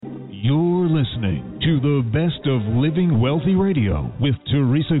listening to the best of Living Wealthy Radio with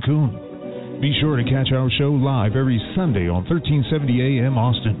Teresa Kuhn. Be sure to catch our show live every Sunday on 1370 AM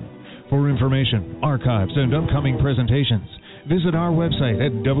Austin. For information, archives, and upcoming presentations, visit our website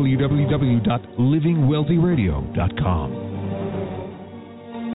at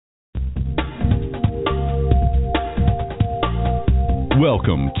www.livingwealthyradio.com.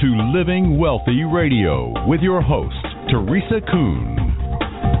 Welcome to Living Wealthy Radio with your host, Teresa Kuhn.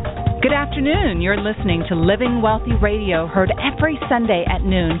 Good afternoon. You're listening to Living Wealthy Radio, heard every Sunday at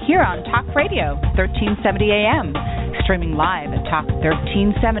noon here on Talk Radio, 1370 AM, streaming live at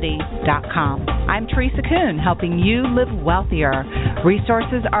talk1370.com. I'm Teresa Kuhn, helping you live wealthier.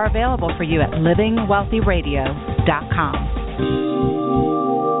 Resources are available for you at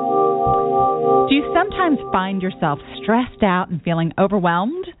livingwealthyradio.com. Do you sometimes find yourself stressed out and feeling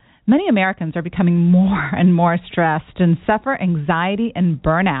overwhelmed? Many Americans are becoming more and more stressed and suffer anxiety and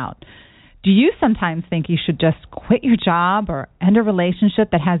burnout. Do you sometimes think you should just quit your job or end a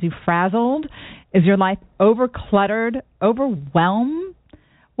relationship that has you frazzled? Is your life overcluttered, overwhelmed?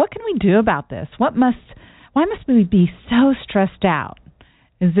 What can we do about this? Why must we be so stressed out?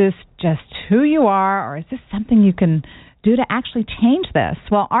 Is this just who you are, or is this something you can do to actually change this?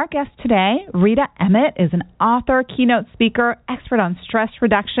 Well, our guest today, Rita Emmett, is an author, keynote speaker, expert on stress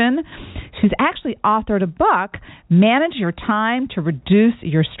reduction. She's actually authored a book, Manage Your Time to Reduce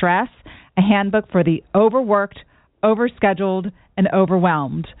Your Stress, a handbook for the overworked, overscheduled, and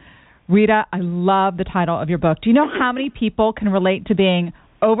overwhelmed. Rita, I love the title of your book. Do you know how many people can relate to being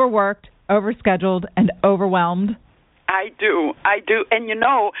overworked, overscheduled, and overwhelmed? I do. And,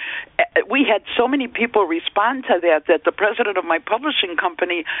 we had so many people respond to that the president of my publishing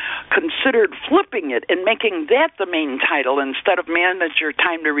company considered flipping it and making that the main title instead of Manage Your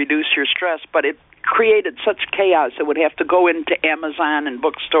Time to Reduce Your Stress. But it created such chaos it would have to go into Amazon and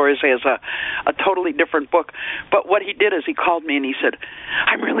bookstores as a totally different book. But what he did is he called me and he said,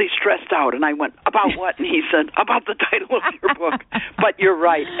 I'm really stressed out. And I went, about what? And he said, about the title of your book. But you're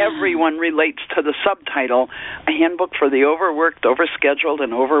right. Everyone relates to the subtitle, A Handbook for the Overworked, Overscheduled,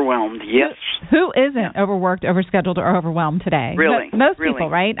 and Overwhelmed. Yes. Who isn't overworked, overscheduled, or overwhelmed today? Really? Most people,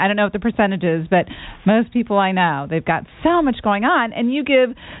 right? I don't know what the percentage is, but most people I know, they've got so much going on. And you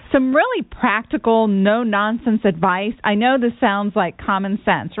give some really practical, no-nonsense advice. I know this sounds like common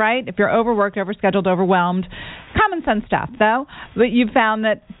sense, right? If you're overworked, overscheduled, overwhelmed, common sense stuff, though. But you've found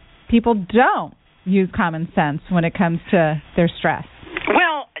that people don't use common sense when it comes to their stress.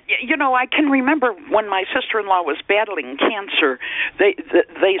 Well, I can remember when my sister-in-law was battling cancer, they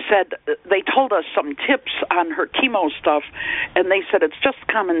told us some tips on her chemo stuff, and they said it's just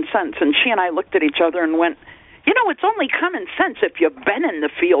common sense. And she and I looked at each other and went, it's only common sense if you've been in the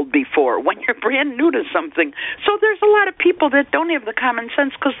field before, when you're brand new to something. So there's a lot of people that don't have the common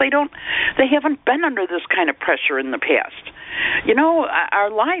sense because they haven't been under this kind of pressure in the past.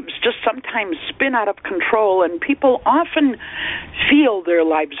 Our lives just sometimes spin out of control, and people often feel their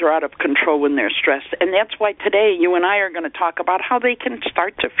lives are out of control when they're stressed. And that's why today you and I are going to talk about how they can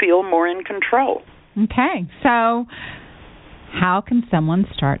start to feel more in control. Okay, so how can someone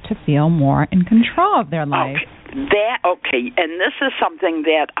start to feel more in control of their life? Okay, and this is something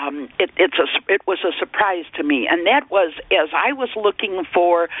that it was a surprise to me, and that was as I was looking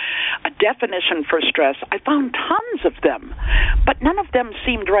for a definition for stress, I found tons of them, but none of them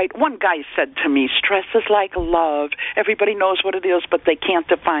seemed right. One guy said to me, stress is like love. Everybody knows what it is, but they can't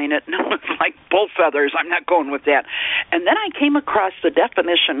define it. And it was like bull feathers. I'm not going with that. And then I came across the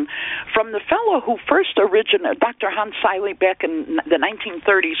definition from the fellow who first originated, Dr. Hans Selye, back in the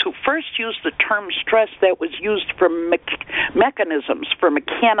 1930s, who first used the term stress that was used for mechanisms, for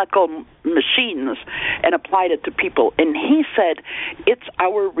mechanical machines, and applied it to people. And he said, it's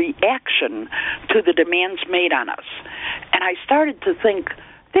our reaction to the demands made on us. And I started to think,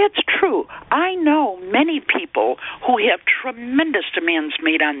 that's true. I know many people who have tremendous demands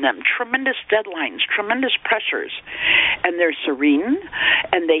made on them, tremendous deadlines, tremendous pressures, and they're serene,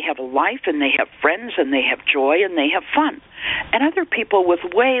 and they have a life, and they have friends, and they have joy, and they have fun. And other people with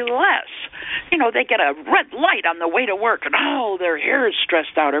way less, they get a red light on the way to work, and their hair is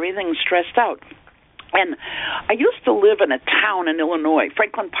stressed out, everything's stressed out. And I used to live in a town in Illinois,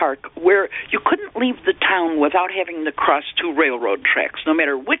 Franklin Park, where you couldn't leave the town without having to cross two railroad tracks. No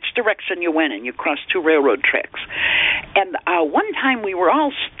matter which direction you went in, you crossed two railroad tracks. And one time we were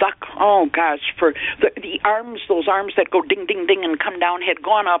all stuck, for the arms, those arms that go ding, ding, ding and come down had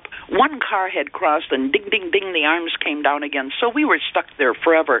gone up. One car had crossed and ding, ding, ding, the arms came down again. So we were stuck there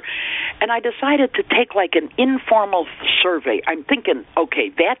forever. And I decided to take like an informal survey. I'm thinking, okay,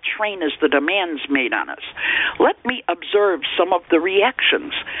 that train is the demands made on on us. Let me observe some of the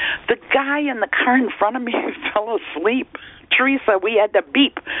reactions. The guy in the car in front of me fell asleep. Teresa, we had to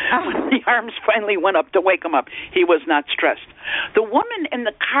beep when the arms finally went up to wake him up. He was not stressed. The woman in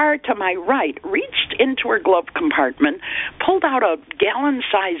the car to my right reached into her glove compartment, pulled out a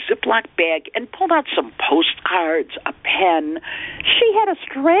gallon-sized Ziploc bag, and pulled out some postcards, a pen. She had a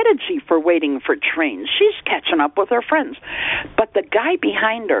strategy for waiting for trains. She's catching up with her friends. But the guy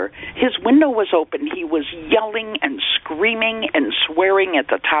behind her, his window was open. He was yelling and screaming and swearing at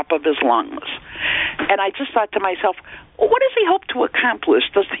the top of his lungs. And I just thought to myself, what does he hope to accomplish?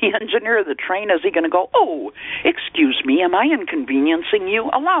 Does the engineer of the train, is he going to go, oh, excuse me, am I inconveniencing you?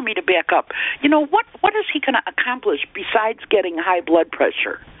 Allow me to back up. You know, what is he going to accomplish besides getting high blood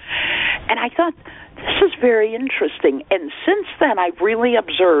pressure? And I thought, this is very interesting. And since then, I've really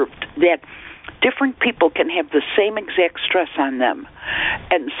observed that different people can have the same exact stress on them.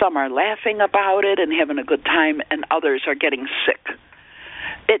 And some are laughing about it and having a good time, and others are getting sick.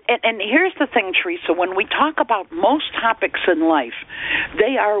 And here's the thing, Teresa, when we talk about most topics in life,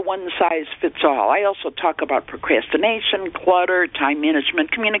 they are one size fits all. I also talk about procrastination, clutter, time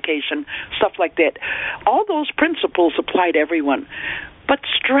management, communication, stuff like that. All those principles apply to everyone. But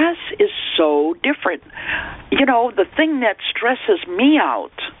stress is so different. You know, the thing that stresses me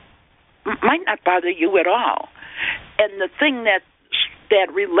out might not bother you at all. And the thing that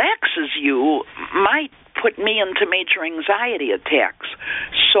relaxes you might put me into major anxiety attacks.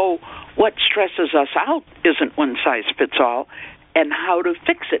 So what stresses us out isn't one size fits all, and how to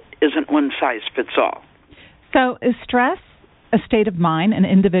fix it isn't one size fits all. So is stress a state of mind, an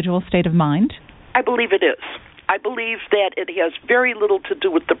individual state of mind? I believe it is. I believe that it has very little to do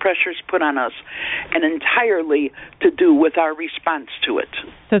with the pressures put on us and entirely to do with our response to it.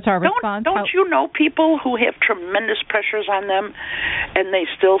 So it's our response? Don't you know people who have tremendous pressures on them and they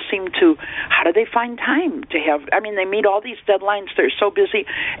still seem to, how do they find time to have, I mean, they meet all these deadlines, they're so busy,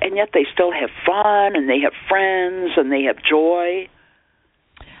 and yet they still have fun and they have friends and they have joy.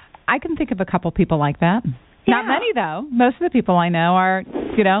 I can think of a couple people like that. Yeah. Not many, though. Most of the people I know are,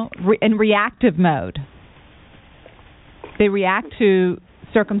 in reactive mode. They react to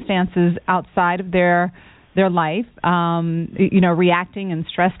circumstances outside of their life, reacting and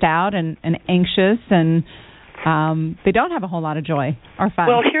stressed out and anxious, and they don't have a whole lot of joy or fun.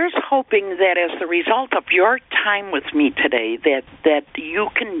 Well, here's hoping that as the result of your time with me today, that you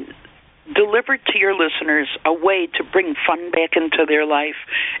can deliver to your listeners a way to bring fun back into their life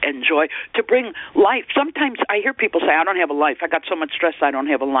and joy, to bring life. Sometimes I hear people say, I don't have a life. I got so much stress, I don't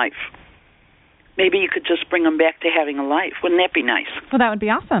have a life. Maybe you could just bring them back to having a life. Wouldn't that be nice? Well, that would be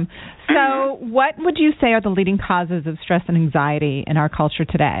awesome. So what would you say are the leading causes of stress and anxiety in our culture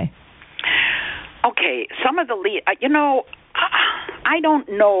today? Okay, some of the I don't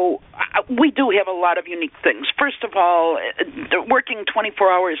know. We do have a lot of unique things. First of all, working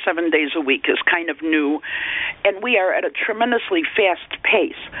 24 hours, 7 days a week is kind of new, and we are at a tremendously fast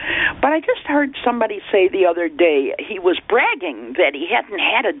pace. But I just heard somebody say the other day, he was bragging that he hadn't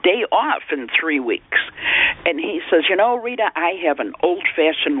had a day off in 3 weeks. And he says, Rita, I have an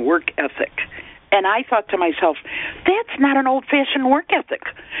old-fashioned work ethic. And I thought to myself, that's not an old-fashioned work ethic.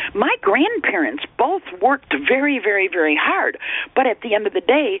 My grandparents both worked very, very, very hard. But at the end of the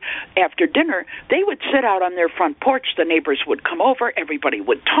day, after dinner, they would sit out on their front porch. The neighbors would come over. Everybody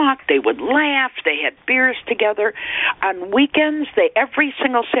would talk. They would laugh. They had beers together. On weekends, every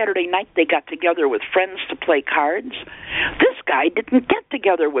single Saturday night, they got together with friends to play cards. This guy didn't get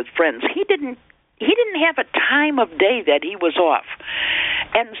together with friends. He didn't have a time of day that he was off.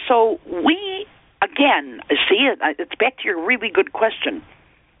 And so again, it's back to your really good question.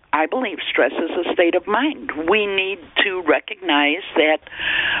 I believe stress is a state of mind. We need to recognize that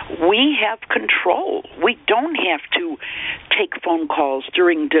we have control. We don't have to take phone calls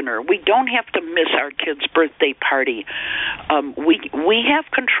during dinner. We don't have to miss our kid's birthday party. We have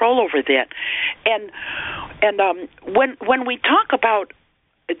control over that. And when we talk about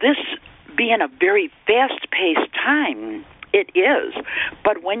this being a very fast-paced time, it is.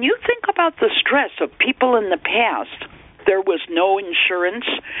 But when you think about the stress of people in the past, there was no insurance.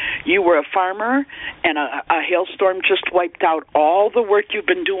 You were a farmer, and a hailstorm just wiped out all the work you've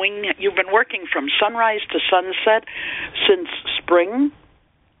been doing. You've been working from sunrise to sunset since spring.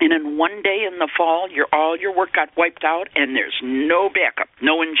 And in one day in the fall, all your work got wiped out, and there's no backup,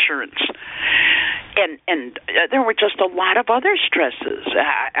 no insurance. And there were just a lot of other stresses.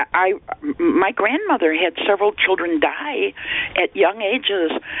 My grandmother had several children die at young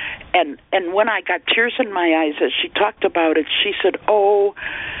ages, and when I got tears in my eyes as she talked about it, she said, "Oh,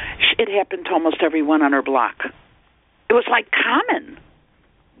 it happened to almost everyone on her block." It was like common.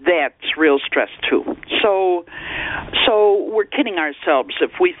 that's real stress too. So we're kidding ourselves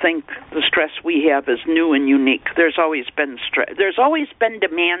if we think the stress we have is new and unique. There's always been stress. There's always been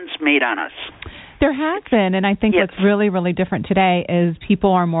demands made on us. There has been, and I think what's really, really different today is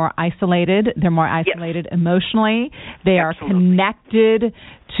people are more isolated. They're more isolated emotionally. They are connected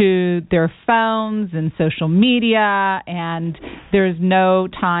to their phones and social media, and there's no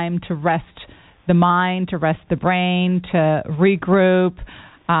time to rest the mind, to rest the brain, to regroup.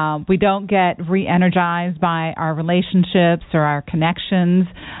 We don't get re-energized by our relationships or our connections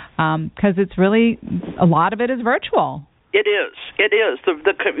because it's really, a lot of it is virtual. It is.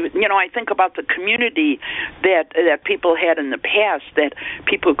 I think about the community that people had in the past, that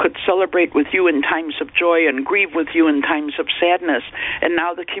people could celebrate with you in times of joy and grieve with you in times of sadness, and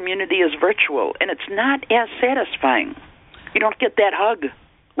now the community is virtual, and it's not as satisfying. You don't get that hug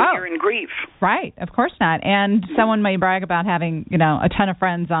when you're in grief. Right, of course not. And someone may brag about having, a ton of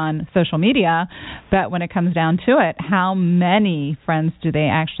friends on social media, but when it comes down to it, how many friends do they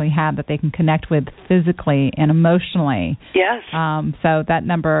actually have that they can connect with physically and emotionally? Yes. So that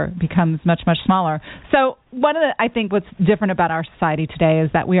number becomes much, much smaller. So I think what's different about our society today is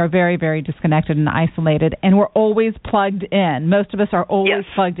that we are very, very disconnected and isolated, and we're always plugged in. Most of us are always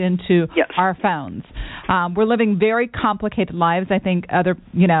plugged into our phones. We're living very complicated lives. I think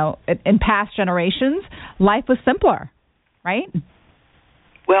in past generations, life was simpler, right?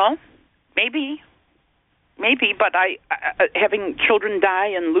 Well, maybe, but having children die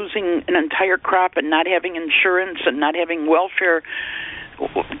and losing an entire crop and not having insurance and not having welfare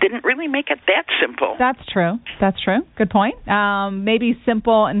didn't really make it that simple. That's true. Good point. Maybe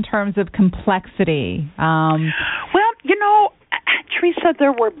simple in terms of complexity. Teresa,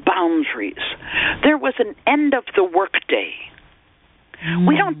 there were boundaries. There was an end of the workday.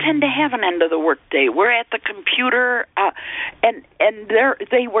 We don't tend to have an end of the workday. We're at the computer, and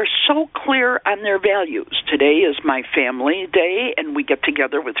they were so clear on their values. Today is my family day, and we get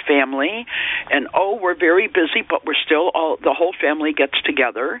together with family. And we're very busy, but we're still the whole family gets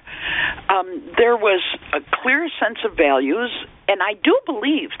together. There was a clear sense of values. And I do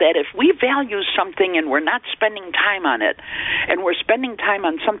believe that if we value something and we're not spending time on it, and we're spending time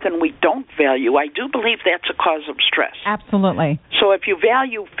on something we don't value, I do believe that's a cause of stress. Absolutely. So if you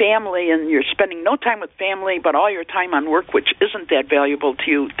value family and you're spending no time with family but all your time on work, which isn't that valuable to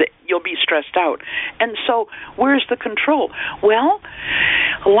you, you'll be stressed out. And so where's the control? Well,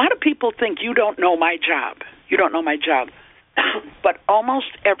 a lot of people think you don't know my job. You don't know my job. But almost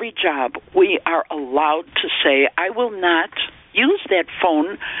every job we are allowed to say, I will not use that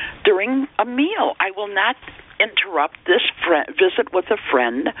phone during a meal. I will not interrupt this visit with a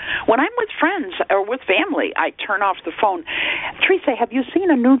friend. When I'm with friends or with family, I turn off the phone. Teresa, have you seen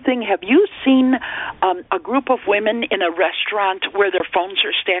a new thing? Have you seen a group of women in a restaurant where their phones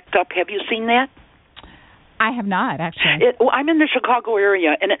are stacked up? Have you seen that? I have not, actually. I'm in the Chicago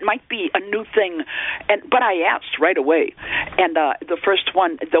area, and it might be a new thing, but I asked right away. And the first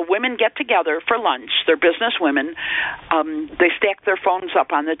one, the women get together for lunch. They're business women. They stack their phones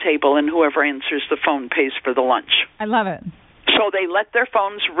up on the table, and whoever answers the phone pays for the lunch. I love it. So they let their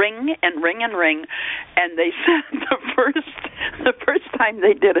phones ring and ring and ring, and they said the first time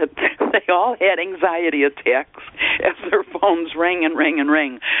they did it, they all had anxiety attacks as their phones rang and rang and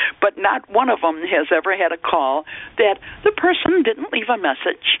rang. But not one of them has ever had a call that the person didn't leave a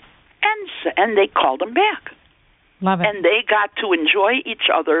message, and they called them back. Love it. And they got to enjoy each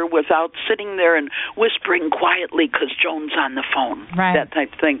other without sitting there and whispering quietly because Joan's on the phone, right. That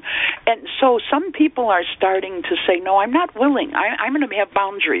type of thing. And so some people are starting to say, no, I'm not willing. I'm going to have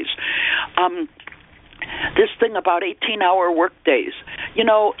boundaries. This thing about 18-hour work days,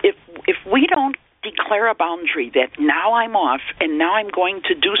 if we don't declare a boundary that now I'm off and now I'm going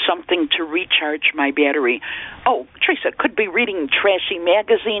to do something to recharge my battery. Oh, Teresa, it could be reading trashy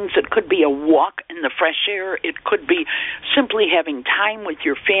magazines. It could be a walk in the fresh air. It could be simply having time with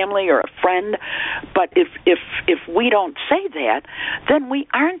your family or a friend. But if we don't say that, then we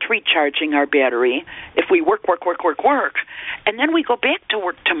aren't recharging our battery. If we work, and then we go back to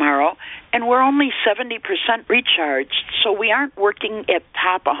work tomorrow and we're only 70% recharged, so we aren't working at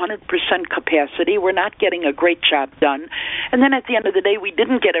top 100% capacity. We're not getting a great job done. And then at the end of the day, we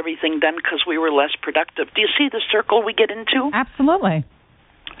didn't get everything done because we were less productive. Do you see the circle we get into? Absolutely.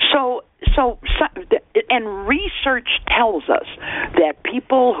 So, and research tells us that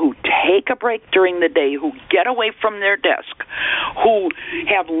people who take a break during the day, who get away from their desk, who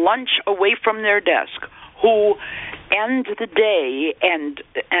have lunch away from their desk, who end the day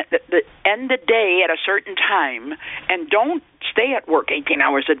at a certain time and don't stay at work 18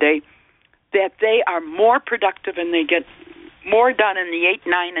 hours a day, that they are more productive and they get more done in the 8,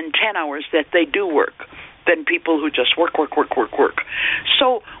 9, and 10 hours that they do work than people who just work.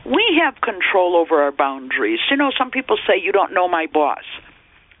 So we have control over our boundaries. You know, some people say, you don't know my boss.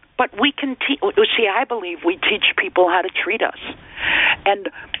 But we can see, I believe we teach people how to treat us. And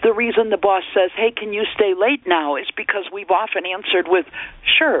the reason the boss says, hey, can you stay late now, is because we've often answered with,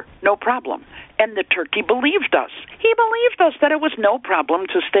 sure, no problem. And the turkey believed us. He believed us that it was no problem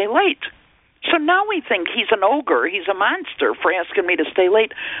to stay late. So now we think he's an ogre, he's a monster for asking me to stay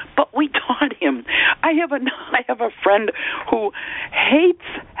late, but we taught him. I have a friend who hates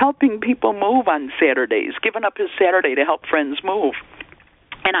helping people move on Saturdays, giving up his Saturday to help friends move.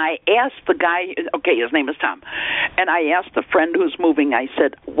 And I asked the guy, okay, his name is Tom, and I asked the friend who's moving, I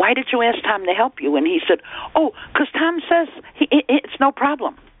said, why did you ask Tom to help you? And he said, oh, because Tom says it's no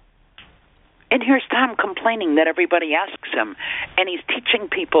problem. And here's Tom complaining that everybody asks him, and he's teaching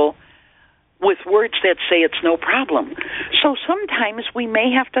people with words that say it's no problem. So sometimes we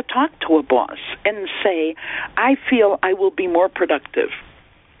may have to talk to a boss and say, I feel I will be more productive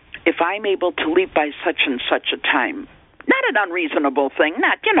if I'm able to leave by such and such a time. Not an unreasonable thing,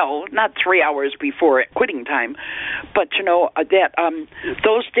 not 3 hours before quitting time, but, that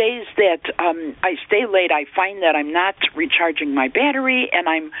those days that I stay late, I find that I'm not recharging my battery, and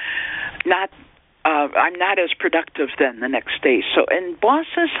I'm not as productive then the next day. So, and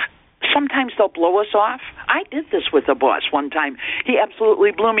bosses, sometimes they'll blow us off. I did this with a boss one time. He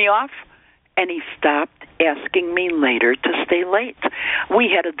absolutely blew me off, and he stopped asking me later to stay late. We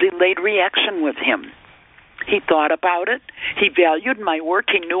had a delayed reaction with him. He thought about it. He valued my work.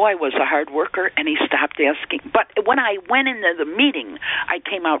 He knew I was a hard worker, and he stopped asking. But when I went into the meeting, I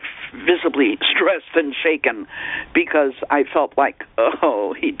came out visibly stressed and shaken because I felt like,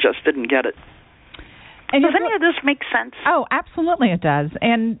 he just didn't get it. And does any of this make sense? Oh, absolutely it does.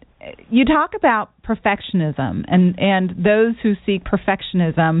 And you talk about perfectionism, and those who seek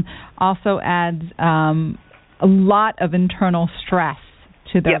perfectionism also adds a lot of internal stress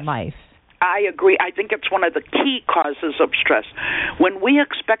to their life. I agree. I think it's one of the key causes of stress. When we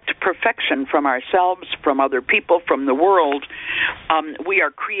expect perfection from ourselves, from other people, from the world, we are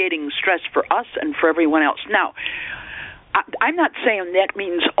creating stress for us and for everyone else. Now, I'm not saying that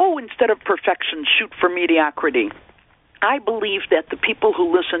means, instead of perfection, shoot for mediocrity. I believe that the people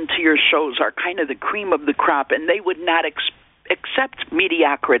who listen to your shows are kind of the cream of the crop, and they would not accept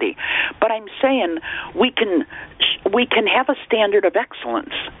mediocrity. But I'm saying we can have a standard of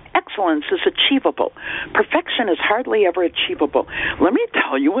excellence. Excellence is achievable. Perfection is hardly ever achievable. Let me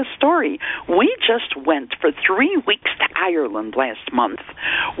tell you a story. We just went for 3 weeks to Ireland last month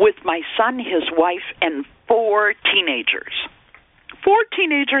with my son, his wife, and 4 teenagers. 4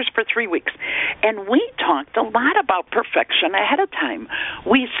 teenagers for 3 weeks. And we talked a lot about perfection ahead of time.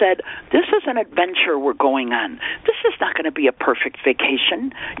 We said, this is an adventure we're going on. This is not going to be a perfect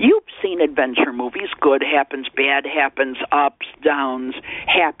vacation. You've seen adventure movies. Good happens, bad happens, ups, downs,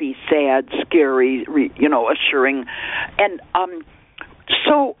 happy, sad, scary, assuring. And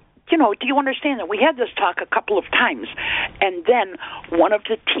so, do you understand that? We had this talk a couple of times, and then one of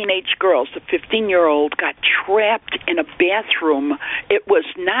the teenage girls, the 15-year-old, got trapped in a bathroom. It was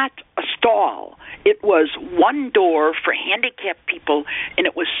not a stall. It was one door for handicapped people, and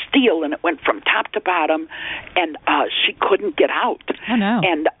it was steel, and it went from top to bottom, and she couldn't get out. Oh, no.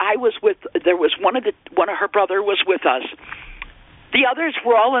 And there was one of her brother was with us. The others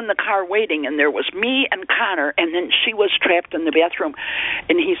were all in the car waiting, and there was me and Connor, and then she was trapped in the bathroom.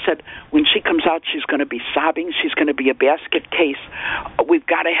 And he said, when she comes out, she's going to be sobbing. She's going to be a basket case. We've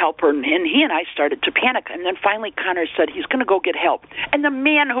got to help her. And he and I started to panic. And then finally Connor said he's going to go get help. And the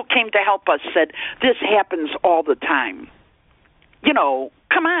man who came to help us said, this happens all the time.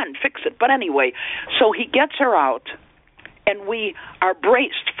 Come on, fix it. But anyway, so he gets her out. And we are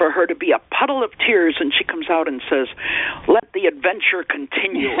braced for her to be a puddle of tears, and she comes out and says, let the adventure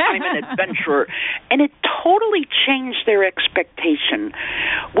continue. I'm an adventurer. And it totally changed their expectation.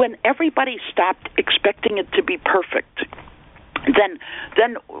 When everybody stopped expecting it to be perfect,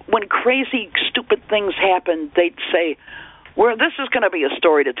 then when crazy, stupid things happened, they'd say, well, this is going to be a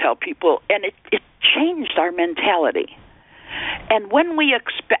story to tell people. And it changed our mentality. And when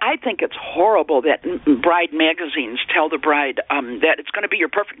I think it's horrible that bride magazines tell the bride that it's going to be your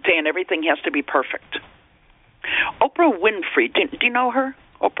perfect day and everything has to be perfect. Oprah Winfrey, do you know her?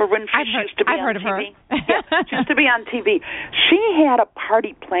 Oprah Winfrey used to be on TV. I've heard of her. Yeah, she used to be on TV. She had a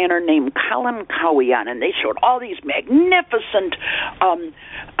party planner named Colin Cowie on, and they showed all these magnificent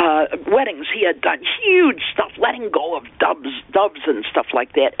weddings. He had done huge stuff, letting go of doves and stuff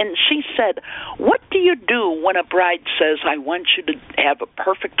like that. And she said, what do you do when a bride says, I want you to have a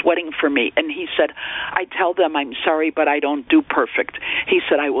perfect wedding for me? And he said, I tell them, I'm sorry, but I don't do perfect. He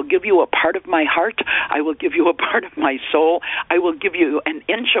said, I will give you a part of my heart. I will give you a part of my soul. I will give you an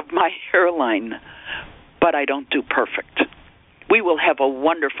inch of my hairline, but I don't do perfect. We will have a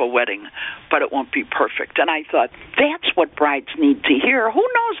wonderful wedding, but it won't be perfect. And I thought, that's what brides need to hear. Who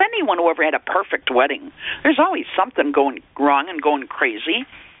knows anyone who ever had a perfect wedding? There's always something going wrong and going crazy.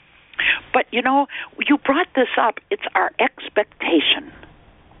 But, you know, you brought this up. It's our expectation.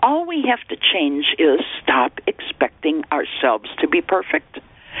 All we have to change is stop expecting ourselves to be perfect.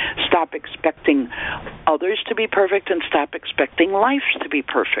 Stop expecting others to be perfect and stop expecting life to be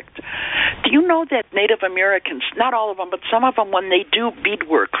perfect. Do you know that Native Americans, not all of them, but some of them, when they do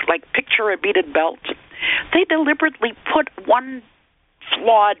beadwork, like picture a beaded belt, they deliberately put one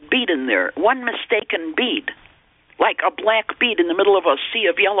flawed bead in there, one mistaken bead, like a black bead in the middle of a sea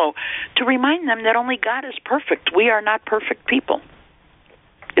of yellow, to remind them that only God is perfect. We are not perfect people.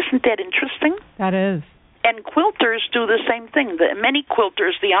 Isn't that interesting? That is. And quilters do the same thing. Many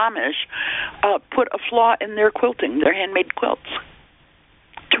quilters, the Amish, put a flaw in their quilting, their handmade quilts,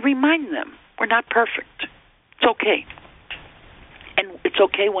 to remind them we're not perfect. It's okay. And it's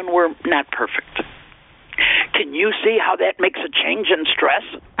okay when we're not perfect. Can you see how that makes a change in stress?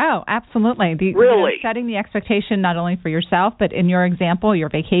 Oh, absolutely. Really? Setting the expectation not only for yourself, but in your example, your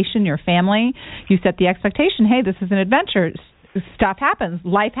vacation, your family, you set the expectation, hey, this is an adventure. Stuff happens.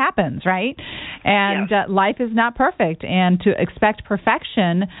 Life happens, right? And life is not perfect. And to expect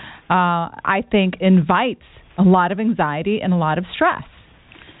perfection, I think, invites a lot of anxiety and a lot of stress.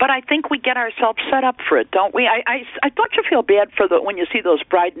 But I think we get ourselves set up for it, don't we? I don't you feel bad for when you see those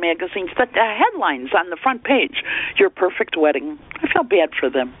bride magazines, the headlines on the front page, your perfect wedding. I feel bad for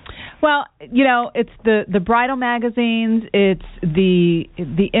them. Well, you know, it's the bridal magazines, it's the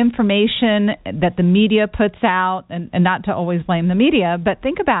information that the media puts out, and not to always blame the media, but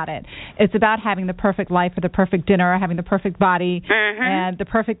think about it. It's about having the perfect life or the perfect dinner, having the perfect body and the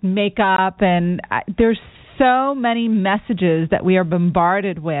perfect makeup, and there's so many messages that we are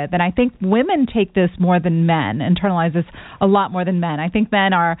bombarded with, and I think women take this more than men, internalize this a lot more than men. I think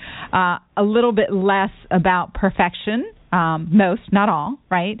men are a little bit less about perfection, most, not all,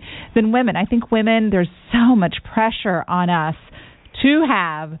 right, than women. I think women, there's so much pressure on us to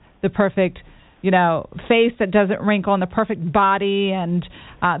have the perfect, you know, face that doesn't wrinkle and the perfect body and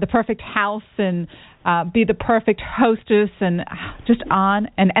the perfect house and be the perfect hostess and just on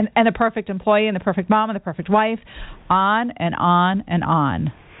and the perfect employee and the perfect mom and the perfect wife, on and on and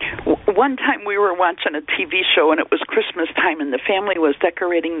on. One time we were watching a TV show, and it was Christmas time, and the family was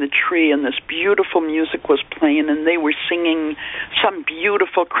decorating the tree, and this beautiful music was playing, and they were singing some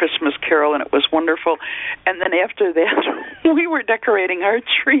beautiful Christmas carol, and it was wonderful. And then after that, we were decorating our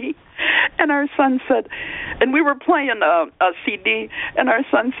tree, and our son said, and we were playing a CD, and our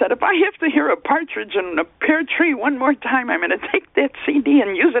son said, if I have to hear a partridge in a pear tree one more time, I'm going to take that CD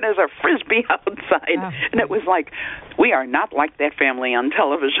and use it as a Frisbee outside. Oh. And it was like, we are not like that family on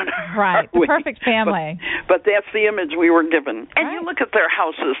television. Right, the perfect family. But that's the image we were given. And you look at their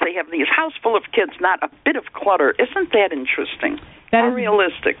houses, they have these house full of kids, not a bit of clutter. Isn't that interesting? That is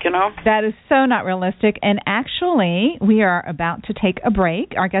realistic, you know? That is so not realistic. And actually, we are about to take a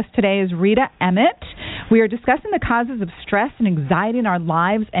break. Our guest today is Rita Emmett. We are discussing the causes of stress and anxiety in our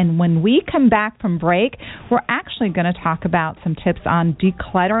lives. And when we come back from break, we're actually going to talk about some tips on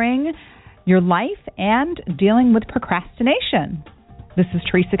decluttering your life and dealing with procrastination. This is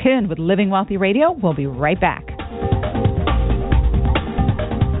Teresa Kuhn with Living Wealthy Radio. We'll be right back.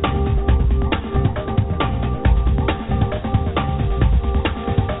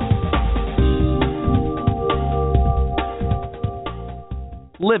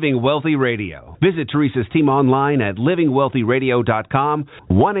 Living Wealthy Radio. Visit Teresa's team online at livingwealthyradio.com,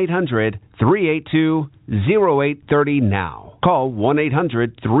 1-800-382-0830 now. Call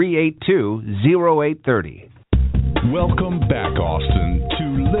 1-800-382-0830. Welcome back, Austin, to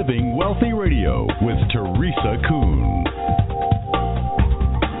Living Wealthy Radio with Teresa Kuhn.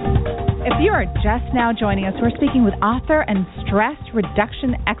 If you are just now joining us, we're speaking with author and stress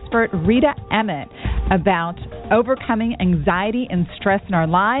reduction expert Rita Emmett about overcoming anxiety and stress in our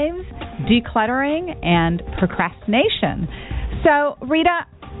lives, decluttering, and procrastination. So, Rita,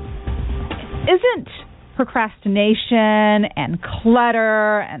 isn't procrastination and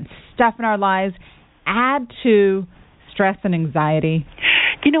clutter and stuff in our lives add to stress and anxiety?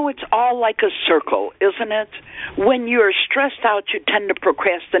 It's all like a circle, isn't it? When you're stressed out, you tend to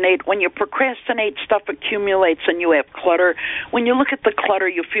procrastinate. When you procrastinate, stuff accumulates and you have clutter. When you look at the clutter,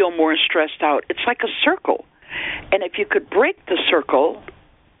 you feel more stressed out. It's like a circle. And if you could break the circle,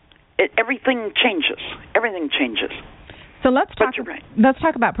 everything changes. Everything changes. So let's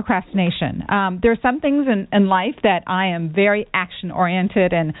talk about procrastination. There are some things in life that I am very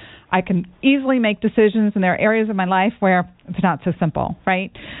action-oriented, and I can easily make decisions, and there are areas of my life where it's not so simple,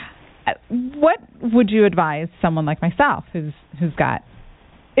 right? What would you advise someone like myself who's got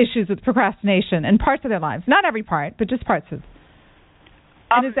issues with procrastination in parts of their lives? Not every part, but just parts of.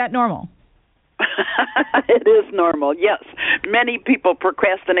 And is that normal? It is normal, yes. Many people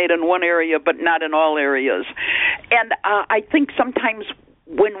procrastinate in one area, but not in all areas. And I think sometimes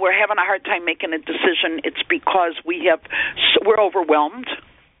when we're having a hard time making a decision, it's because we're overwhelmed.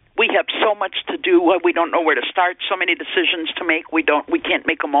 We have so much to do. We don't know where to start. So many decisions to make. We can't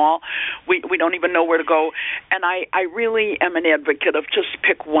make them all. We don't even know where to go. And I really am an advocate of just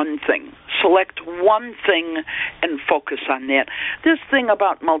pick one thing. Select one thing and focus on that. This thing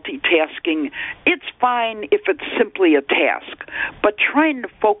about multitasking, it's fine if it's simply a task. But trying to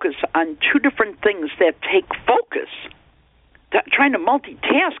focus on two different things that take focus, trying to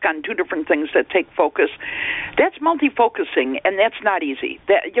multitask on two different things that take focus, that's multifocusing, and that's not easy.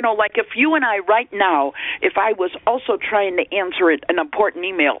 Like if you and I right now, if I was also trying to answer an important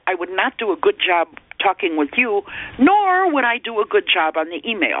email, I would not do a good job talking with you, nor would I do a good job on the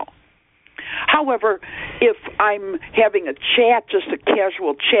email. However, if I'm having a chat, just a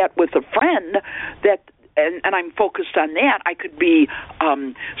casual chat with a friend, and I'm focused on that, I could be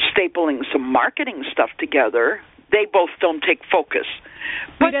stapling some marketing stuff together. They both don't take focus.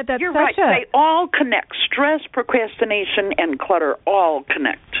 But Rita, you're right. They all connect. Stress, procrastination, and clutter all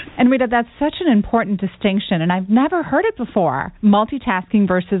connect. And Rita, that's such an important distinction, and I've never heard it before. Multitasking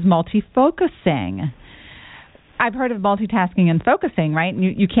versus multifocusing. I've heard of multitasking and focusing, right? And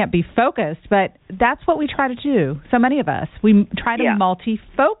you can't be focused, but that's what we try to do. So many of us, we try to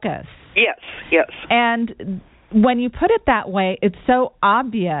multifocus. Yes. And when you put it that way, it's so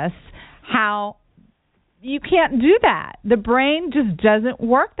obvious how you can't do that. The brain just doesn't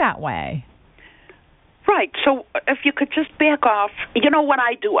work that way. Right. So if you could just back off, what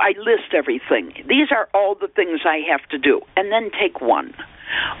I do? I list everything. These are all the things I have to do, and then take one.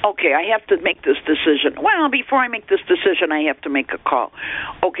 Okay, I have to make this decision. Well, before I make this decision, I have to make a call.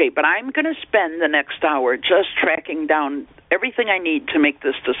 Okay, but I'm going to spend the next hour just tracking down everything I need to make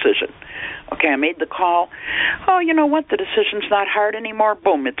this decision. Okay, I made the call. Oh, you know what? The decision's not hard anymore.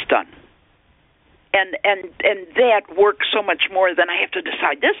 Boom, it's done. And that works so much more than I have to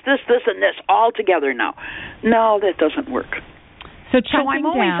decide this, and this all together now. No, that doesn't work. So I'm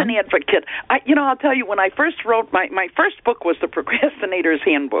always an advocate. I'll tell you, when I first wrote, my first book was the Procrastinator's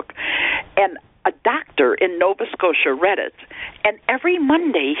Handbook, and a doctor in Nova Scotia read it, and every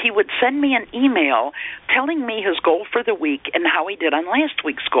Monday he would send me an email telling me his goal for the week and how he did on last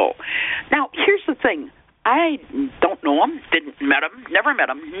week's goal. Now, here's the thing. I don't know him, never met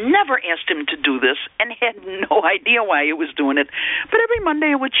him, never asked him to do this, and had no idea why he was doing it. But every Monday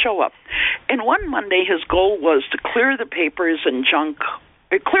it would show up. And one Monday his goal was to clear the papers and junk,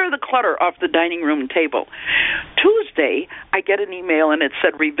 clear the clutter off the dining room table. Tuesday, I get an email, and it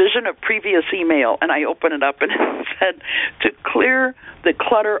said revision of previous email, and I open it up, and it said to clear the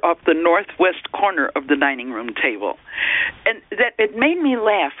clutter off the northwest corner of the dining room table. And that it made me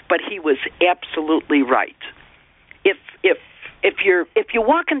laugh, but he was absolutely right. If you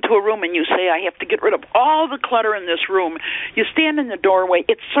walk into a room and you say, I have to get rid of all the clutter in this room, you stand in the doorway.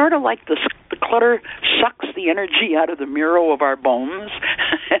 It's sort of like the clutter sucks the energy out of the marrow of our bones.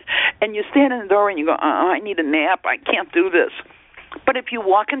 And you stand in the doorway and you go, I need a nap. I can't do this. But if you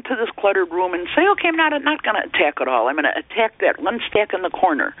walk into this cluttered room and say, okay, I'm not going to attack it all. I'm going to attack that one stack in the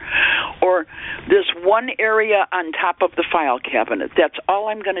corner or this one area on top of the file cabinet. That's all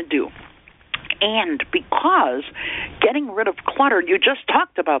I'm going to do. And because getting rid of clutter, you just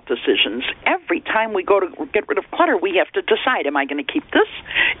talked about decisions. Every time we go to get rid of clutter, we have to decide, am I going to keep this?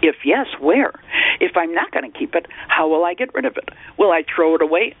 If yes, where? If I'm not going to keep it, how will I get rid of it? Will I throw it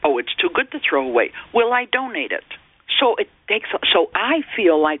away? Oh, it's too good to throw away. Will I donate it? So I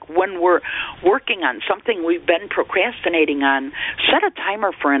feel like when we're working on something we've been procrastinating on, set a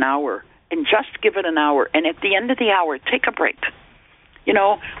timer for an hour and just give it an hour. And at the end of the hour, take a break.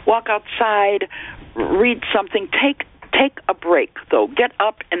 Walk outside, read something. Take a break, though. Get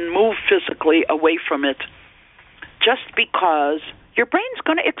up and move physically away from it, just because your brain's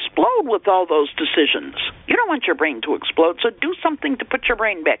going to explode with all those decisions. You don't want your brain to explode, so do something to put your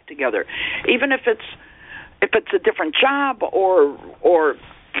brain back together, even if it's a different job or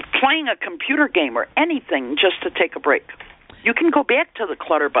a computer game or anything just to take a break. You can go back to the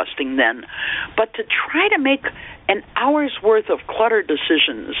clutter busting then, but to try to make an hour's worth of clutter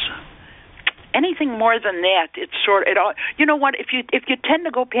decisions, anything more than that, it's sort of, you know what, if you tend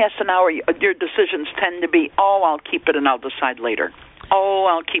to go past an hour, your decisions tend to be, I'll keep it and I'll decide later.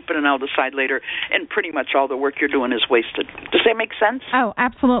 I'll keep it and I'll decide later, and pretty much all the work you're doing is wasted. Does that make sense? Oh,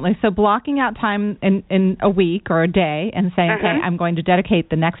 absolutely. So blocking out time in a week or a day and saying, okay, I'm going to dedicate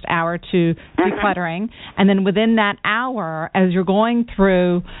the next hour to decluttering, and then within that hour, as you're going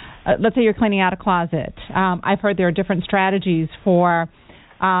through, let's say you're cleaning out a closet. I've heard there are different strategies for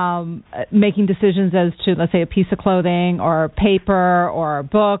making decisions as to, let's say, a piece of clothing or paper or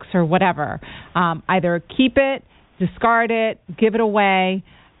books or whatever. Either keep it, discard it, give it away,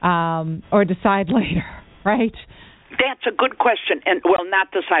 or decide later, right? That's a good question, and not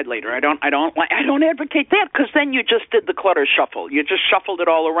decide later. I don't advocate that, because then you just did the clutter shuffle. You just shuffled it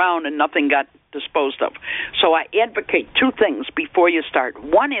all around and nothing got disposed of. So I advocate two things before you start.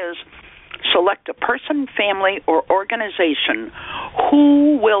 One is select a person, family, or organization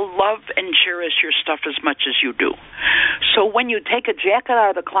who will love and cherish your stuff as much as you do. So when you take a jacket out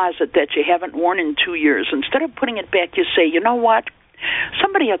of the closet that you haven't worn in 2 years, instead of putting it back, you say, you know what?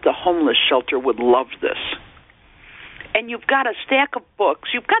 Somebody at the homeless shelter would love this. And you've got a stack of books.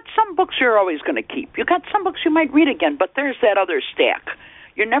 You've got some books you're always going to keep. You've got some books you might read again, but there's that other stack.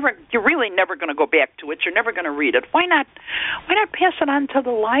 You're really never going to go back to it. You're never going to read it. Why not pass it on to the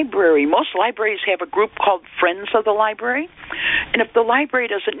library? Most libraries have a group called Friends of the Library. And if the library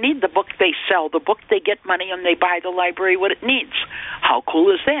doesn't need the book, they sell the book, they get money, and they buy the library what it needs. How cool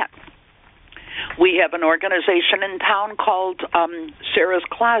is that? We have an organization in town called Sarah's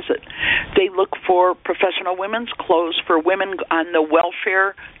Closet. They look for professional women's clothes for women on the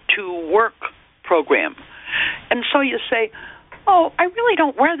Welfare to Work program. And so you say, I really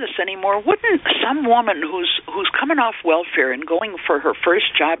don't wear this anymore. Wouldn't some woman who's coming off welfare and going for her first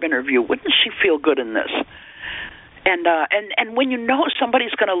job interview, wouldn't she feel good in this? And when you know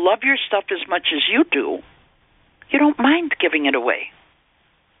somebody's going to love your stuff as much as you do, you don't mind giving it away.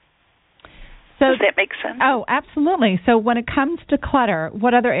 So, does that make sense? Oh, absolutely. So when it comes to clutter,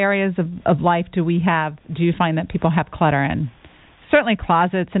 what other areas of life do you find that people have clutter in? Certainly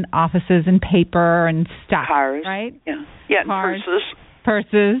closets and offices and paper and stuff. Cars. Right? Yeah, cars, and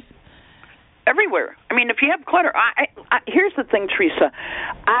purses. Everywhere. I mean, if you have clutter, here's the thing, Teresa.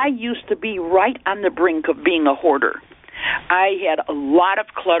 I used to be right on the brink of being a hoarder. I had a lot of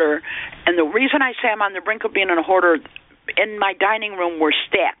clutter, and the reason I say I'm on the brink of being a hoarder, in my dining room were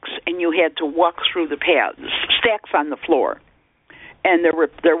stacks, and you had to walk through the paths, stacks on the floor, and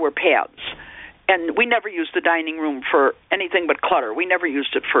there were paths. And we never used the dining room for anything but clutter. We never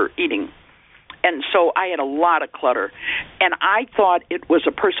used it for eating. And so I had a lot of clutter. And I thought it was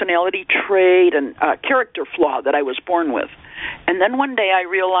a personality trait and a character flaw that I was born with. And then one day I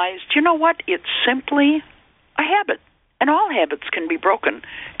realized, you know what? It's simply a habit. And all habits can be broken.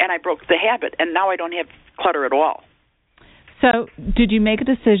 And I broke the habit. And now I don't have clutter at all. So did you make a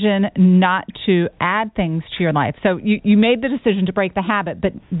decision not to add things to your life? So you made the decision to break the habit,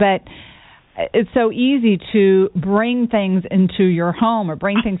 but it's so easy to bring things into your home or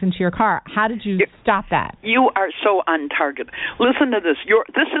bring things into your car. How did you stop that? You are so on target. Listen to this.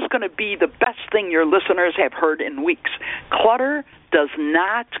 This is going to be the best thing your listeners have heard in weeks. Clutter does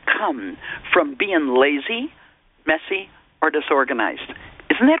not come from being lazy, messy, or disorganized.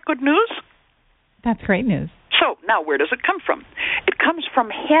 Isn't that good news? That's great news. So now where does it come from? It comes from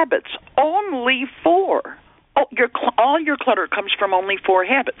habits. Only 4. All your clutter comes from only 4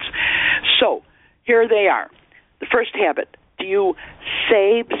 habits. So here they are. The first habit, do you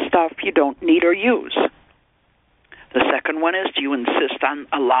save stuff you don't need or use? The second one is, do you insist on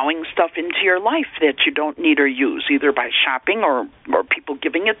allowing stuff into your life that you don't need or use, either by shopping or people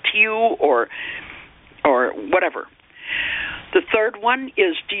giving it to you or whatever? The third one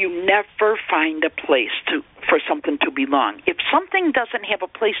is, do you never find a place for something to belong? If something doesn't have a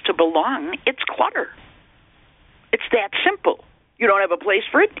place to belong, it's clutter. It's that simple. You don't have a place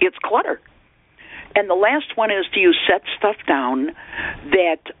for it, it's clutter. And the last one is, do you set stuff down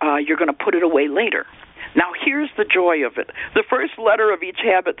that you're going to put it away later? Now, here's the joy of it. The first letter of each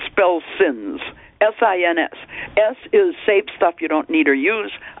habit spells sins, S-I-N-S. S is save stuff you don't need or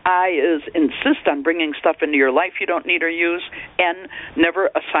use. I is insist on bringing stuff into your life you don't need or use. N, never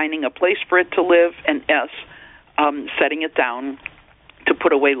assigning a place for it to live. And S, setting it down to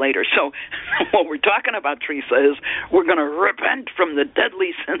put away later. So what we're talking about, Teresa, is we're going to repent from the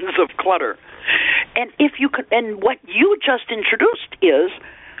deadly sins of clutter. And and what you just introduced is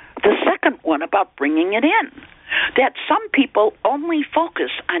the second one about bringing it in. that some people only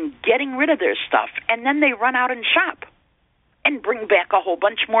focus on getting rid of their stuff, and then they run out and shop and bring back a whole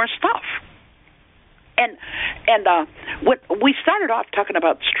bunch more stuff. And we started off talking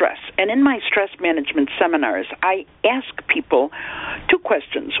about stress, and in my stress management seminars, I ask people two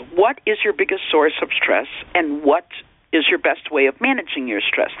questions. What is your biggest source of stress, and what is your best way of managing your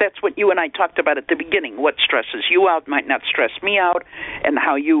stress? That's what you and I talked about at the beginning. What stresses you out might not stress me out, and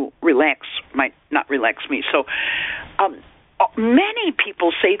how you relax might not relax me. So many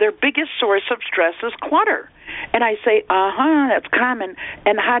people say their biggest source of stress is clutter. And I say, that's common.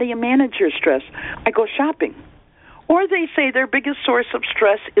 And how do you manage your stress? I go shopping. Or they say their biggest source of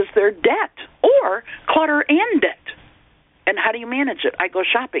stress is their debt, or clutter and debt. And how do you manage it? I go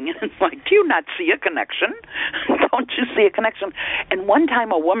shopping. And it's like, do you not see a connection? Don't you see a connection? And one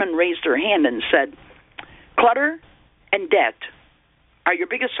time a woman raised her hand and said, clutter and debt are your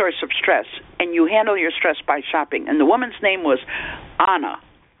biggest source of stress, and you handle your stress by shopping. And the woman's name was Anna.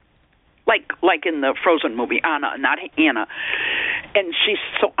 Like in the Frozen movie, Anna, not Anna. And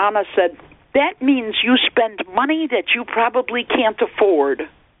so Anna said, that means you spend money that you probably can't afford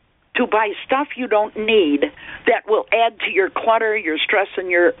to buy stuff you don't need that will add to your clutter, your stress, and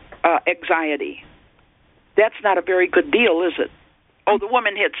your anxiety. That's not a very good deal, is it? Oh, the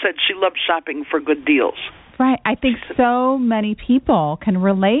woman had said she loved shopping for good deals. Right. I think so many people can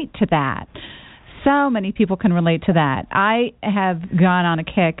relate to that. So many people can relate to that. I have gone on a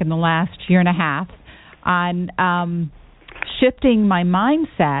kick in the last year and a half on shifting my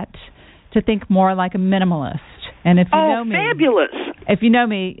mindset to think more like a minimalist. And if you know me, fabulous! If you know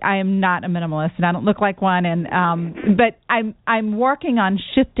me, I am not a minimalist, and I don't look like one. And but I'm working on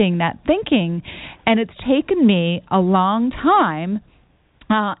shifting that thinking, and it's taken me a long time.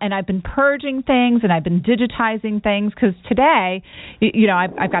 And I've been purging things, and I've been digitizing things, because today,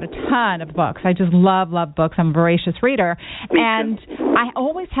 I've got a ton of books. I just love books. I'm a voracious reader. And I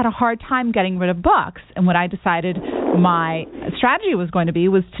always had a hard time getting rid of books. And what I decided my strategy was going to be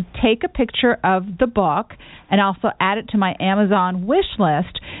was to take a picture of the book and also add it to my Amazon wish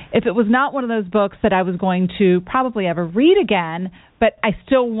list if it was not one of those books that I was going to probably ever read again, but I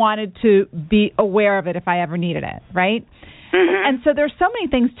still wanted to be aware of it if I ever needed it, right? Mm-hmm. And so there's so many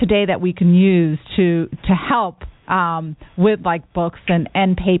things today that we can use to help with like books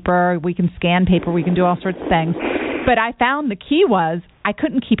and paper. We can scan paper. We can do all sorts of things. But I found the key was I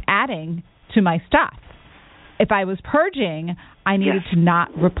couldn't keep adding to my stuff. If I was purging, I needed to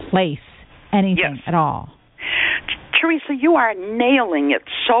not replace anything at all. Teresa, you are nailing it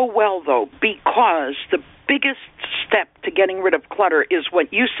so well, though, because the biggest step to getting rid of clutter is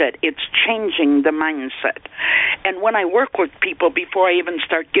what you said. It's changing the mindset. And when I work with people, before I even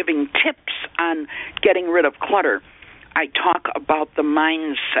start giving tips on getting rid of clutter, I talk about the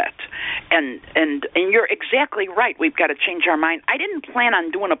mindset. And you're exactly right. We've got to change our mind. I didn't plan on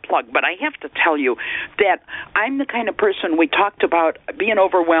doing a plug, but I have to tell you that I'm the kind of person, we talked about being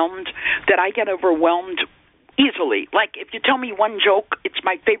overwhelmed, that I get overwhelmed easily. Like, if you tell me one joke, it's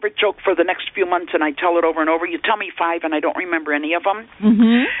my favorite joke for the next few months, and I tell it over and over. You tell me 5, and I don't remember any of them.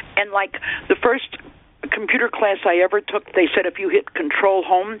 Mm-hmm. And, like, the first computer class I ever took, they said if you hit Control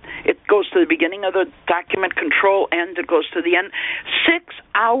Home, it goes to the beginning of the document, Control End, it goes to the end.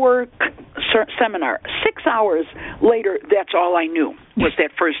 6-hour seminar. 6 hours later, that's all I knew was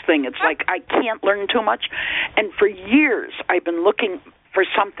that first thing. It's like I can't learn too much. And for years, I've been looking for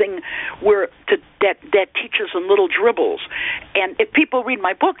something that teaches in little dribbles. And if people read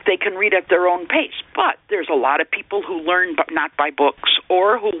my book, they can read at their own pace. But there's a lot of people who learn but not by books,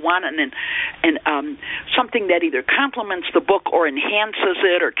 or who want something that either complements the book or enhances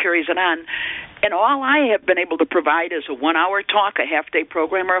it or carries it on. And all I have been able to provide is a 1-hour talk, a half-day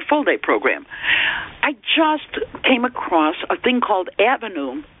program, or a full-day program. I just came across a thing called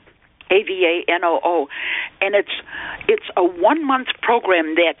Avenue, AVANOO, and it's a 1-month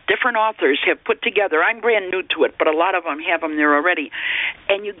program that different authors have put together. I'm brand new to it, but a lot of them have them there already.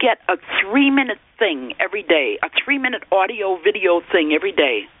 And you get a 3-minute thing every day, a 3-minute audio video thing every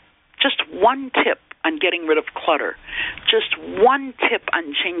day. Just one tip on getting rid of clutter. Just one tip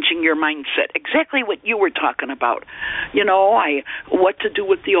on changing your mindset. Exactly what you were talking about. What to do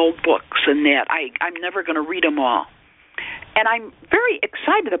with the old books and that. I'm never going to read them all. And I'm very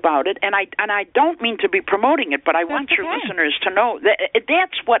excited about it, and I don't mean to be promoting it, but I want your listeners to know that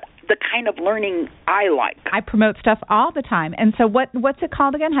that's what the kind of learning I like. I promote stuff all the time. And so what's it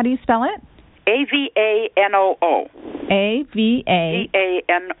called again? How do you spell it? AVANOO.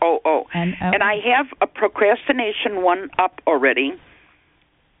 AVANOO. And I have a procrastination one up already.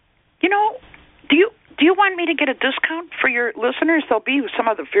 Do you want me to get a discount for your listeners? They'll be some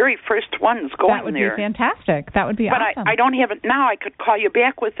of the very first ones going there. That would be fantastic. That would be awesome. But I don't have it now. I could call you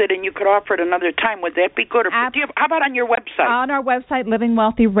back with it, and you could offer it another time. Would that be good? Or how about on your website? On our website,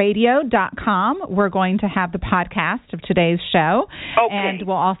 livingwealthyradio.com, we're going to have the podcast of today's show. Okay. And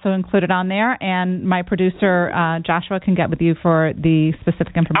we'll also include it on there. And my producer, Joshua, can get with you for the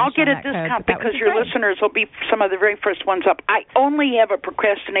specific information. I'll get a discount because your listeners will be some of the very first ones up. I only have a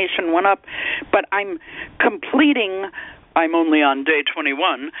procrastination one up, but I'm only on day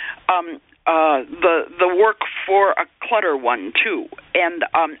 21, the work for a clutter one, too. And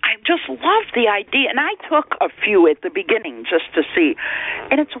I just love the idea. And I took a few at the beginning just to see.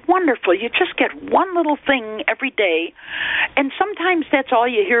 And it's wonderful. You just get one little thing every day. And sometimes that's all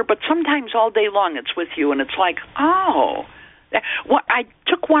you hear, but sometimes all day long it's with you. And it's like, oh. Well, I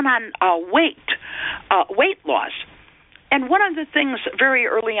took one on weight loss. And one of the things very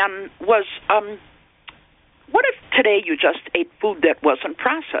early on was, what if today you just ate food that wasn't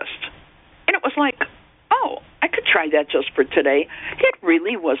processed? And it was like, oh, I could try that just for today. It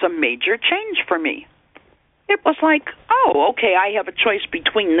really was a major change for me. It was like, oh, okay, I have a choice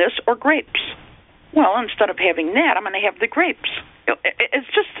between this or grapes. Well, instead of having that, I'm going to have the grapes. It's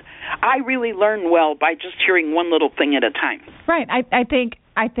just, I really learn well by just hearing one little thing at a time. Right. I think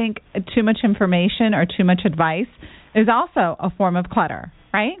too much information or too much advice is also a form of clutter,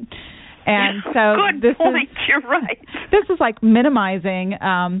 right? And so good point. You're right. This is like minimizing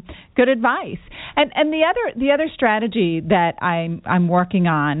good advice. And the other strategy that I'm working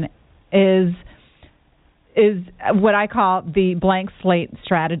on is what I call the blank slate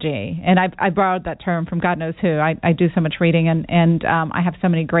strategy. And I borrowed that term from God knows who. I do so much reading, and I have so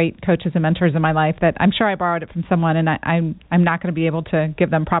many great coaches and mentors in my life that I'm sure I borrowed it from someone, and I'm not going to be able to give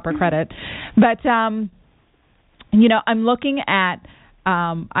them proper credit. But I'm looking at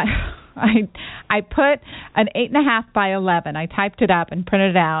I put an 8.5 by 11. I typed it up and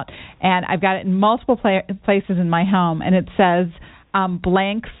printed it out, and I've got it in multiple places in my home, and it says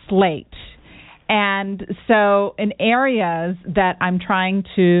blank slate. And so in areas that I'm trying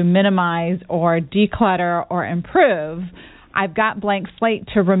to minimize or declutter or improve, I've got blank slate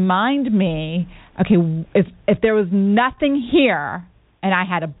to remind me, okay, if there was nothing here and I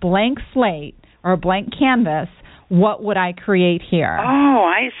had a blank slate or a blank canvas, what would I create here? Oh,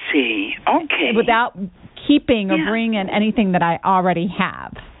 I see. Okay. Without keeping or bringing in anything that I already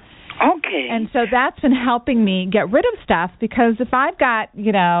have. Okay. And so that's been helping me get rid of stuff, because if I've got,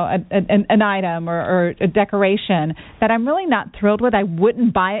 an item or a decoration that I'm really not thrilled with, I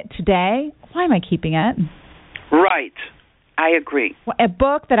wouldn't buy it today. Why am I keeping it? Right. I agree. A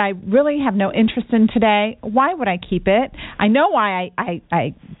book that I really have no interest in today, why would I keep it? I know why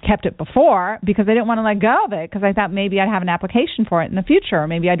I kept it before, because I didn't want to let go of it, because I thought maybe I'd have an application for it in the future, or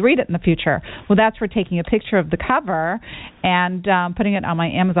maybe I'd read it in the future. Well, that's where taking a picture of the cover and putting it on my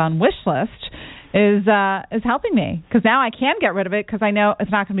Amazon wish list is helping me, because now I can get rid of it, because I know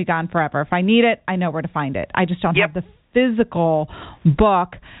it's not going to be gone forever. If I need it, I know where to find it. I just don't have the physical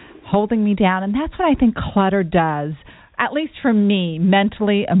book holding me down, and that's what I think clutter does. At least for me,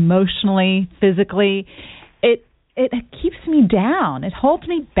 mentally, emotionally, physically, it keeps me down. It holds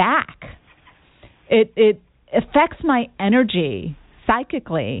me back. It affects my energy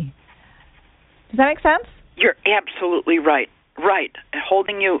psychically. Does that make sense? You're absolutely right. Right.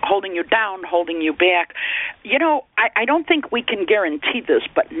 Holding you down, holding you back. I don't think we can guarantee this,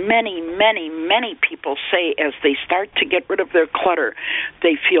 but many, many, many people say as they start to get rid of their clutter,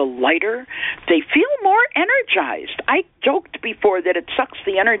 they feel lighter, they feel more energized. I joked before that it sucks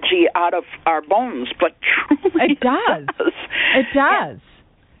the energy out of our bones, but truly it does. It does.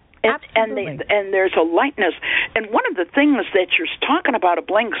 And there's a lightness. And one of the things that you're talking about, a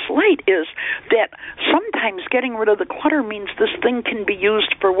blank slate, is that sometimes getting rid of the clutter means this thing can be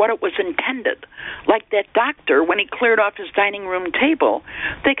used for what it was intended. Like that doctor, when he cleared off his dining room table,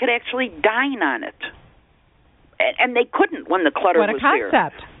 they could actually dine on it. And they couldn't when the clutter was there. What a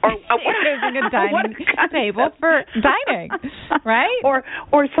concept. Using a dining table for dining, right?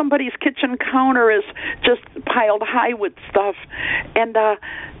 Or somebody's kitchen counter is just piled high with stuff, and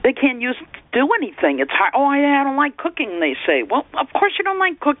they can't do anything. It's hard. Oh, I don't like cooking, they say. Well, of course you don't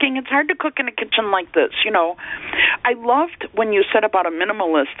like cooking. It's hard to cook in a kitchen like this, I loved when you said about a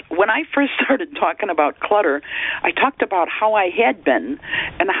minimalist. When I first started talking about clutter, I talked about how I had been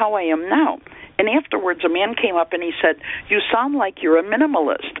and how I am now. And afterwards, a man came up and he said, "You sound like you're a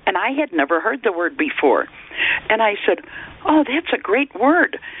minimalist." And I had never heard the word before. And I said, "Oh, that's a great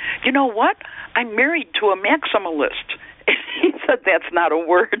word. You know what? I'm married to a maximalist." And he said, "That's not a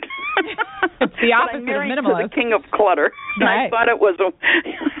word." It's the opposite I'm married of minimalist. to the king of clutter. Right. I thought it was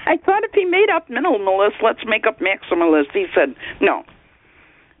I thought if he made up minimalist, let's make up maximalist. He said, no.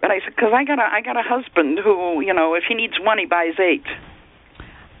 But I said, because I got a husband who, if he needs one, he buys 8.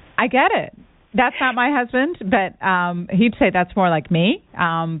 I get it. That's not my husband, but he'd say that's more like me.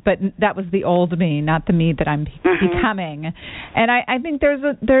 But that was the old me, not the me that I'm becoming. And I think there's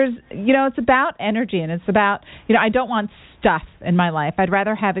it's about energy, and it's about, I don't want stuff in my life. I'd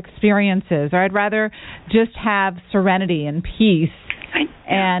rather have experiences, or I'd rather just have serenity and peace.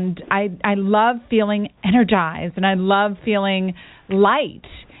 And I love feeling energized, and I love feeling light.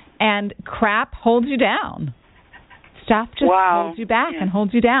 And crap holds you down. Stuff just holds you back and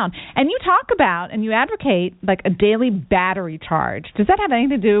holds you down. And you talk about and you advocate like a daily battery charge. Does that have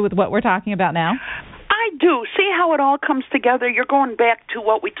anything to do with what we're talking about now? I do. See how it all comes together? You're going back to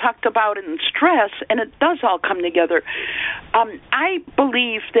what we talked about in stress, and it does all come together. I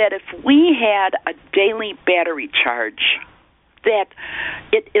believe that if we had a daily battery charge, that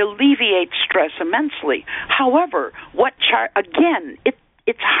it alleviates stress immensely. However,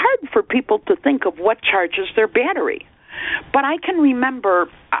 it's hard for people to think of what charges their battery. But I can remember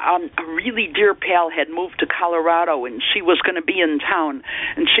a really dear pal had moved to Colorado, and she was going to be in town,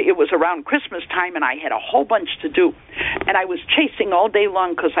 and it was around Christmas time, and I had a whole bunch to do, and I was chasing all day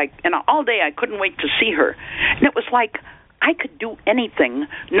long all day I couldn't wait to see her, and it was like I could do anything,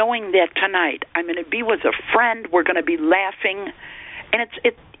 knowing that tonight I'm going to be with a friend, we're going to be laughing. And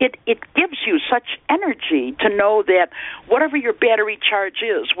it gives you such energy to know that whatever your battery charge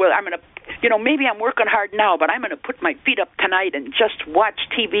is, well, I'm going to, maybe I'm working hard now, but I'm going to put my feet up tonight and just watch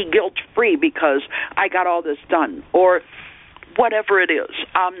TV guilt-free because I got all this done, or whatever it is.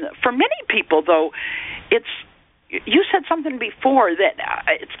 For many people, though, you said something before that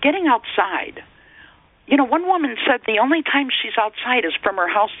it's getting outside. One woman said the only time she's outside is from her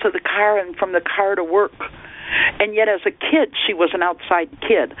house to the car and from the car to work. And yet as a kid, she was an outside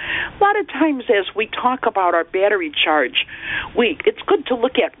kid. A lot of times as we talk about our battery charge, it's good to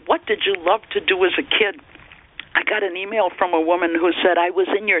look at what did you love to do as a kid. I got an email from a woman who said, I was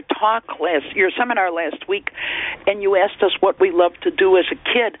in your seminar last week, and you asked us what we loved to do as a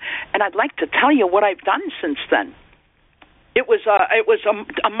kid, and I'd like to tell you what I've done since then. It was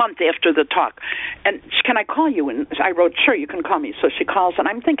a month after the talk. And can I call you? And I wrote, sure, you can call me. So she calls, and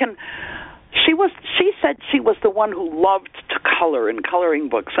I'm thinking, she said she was the one who loved to color in coloring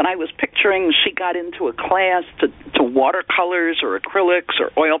books, and I was picturing she got into a class to watercolors or acrylics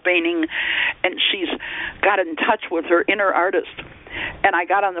or oil painting, and she's got in touch with her inner artist. And I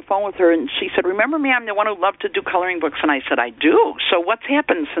got on the phone with her, and she said, remember me, I'm the one who loved to do coloring books. And I said, I do. So what's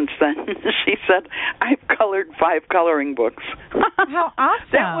happened since then? She said, I've colored 5 coloring books. How awesome.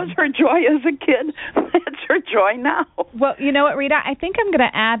 That was her joy as a kid. That's her joy now. Well, you know what, Rita? I think I'm going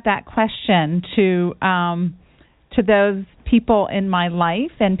to add that question to those people in my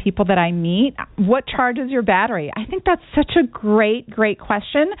life and people that I meet. What charges your battery? I think that's such a great, great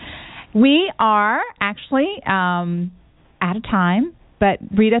question. We are actually out of time, but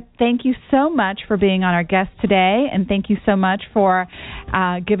Rita, thank you so much for being on our guest today, and thank you so much for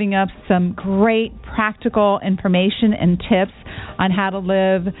giving us some great practical information and tips on how to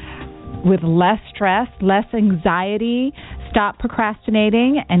live with less stress, less anxiety, stop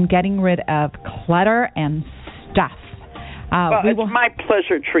procrastinating, and getting rid of clutter and stuff. It's my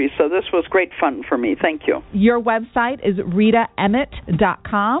pleasure, Teresa. This was great fun for me. Thank you. Your website is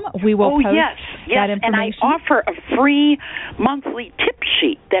ritaemmett.com. We will post that information. And I offer a free monthly tip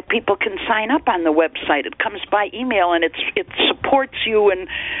sheet that people can sign up on the website. It comes by email, and it supports you in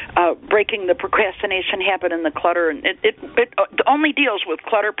breaking the procrastination habit and the clutter. And it only deals with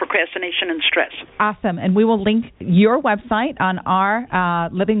clutter, procrastination, and stress. Awesome. And we will link your website on our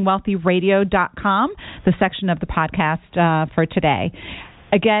livingwealthyradio.com, the section of the podcast for today.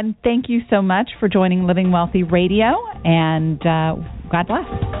 Again, thank you so much for joining Living Wealthy Radio, and God bless.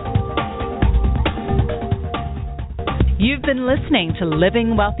 You've been listening to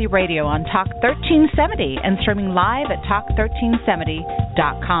Living Wealthy Radio on Talk 1370 and streaming live at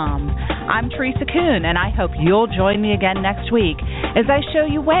talk1370.com. I'm Teresa Kuhn, and I hope you'll join me again next week as I show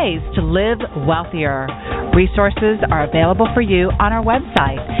you ways to live wealthier. Resources are available for you on our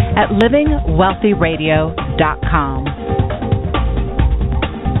website at livingwealthyradio.com.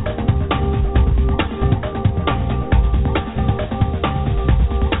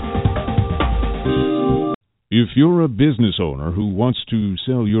 If you're a business owner who wants to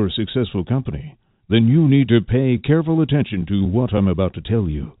sell your successful company, then you need to pay careful attention to what I'm about to tell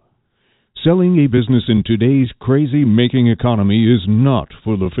you. Selling a business in today's crazy-making economy is not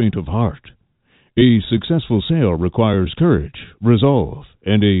for the faint of heart. A successful sale requires courage, resolve,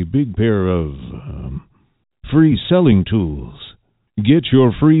 and a big pair of free selling tools. Get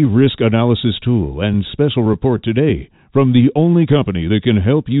your free risk analysis tool and special report today from the only company that can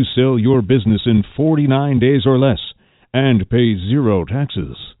help you sell your business in 49 days or less and pay zero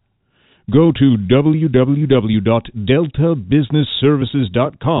taxes. Go to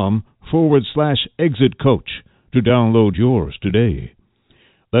www.deltabusinessservices.com/exit coach to download yours today.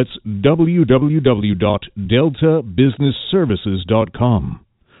 That's www.deltabusinessservices.com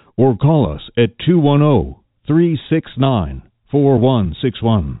or call us at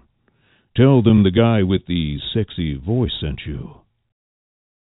 210-369-4161. Tell them the guy with the sexy voice sent you.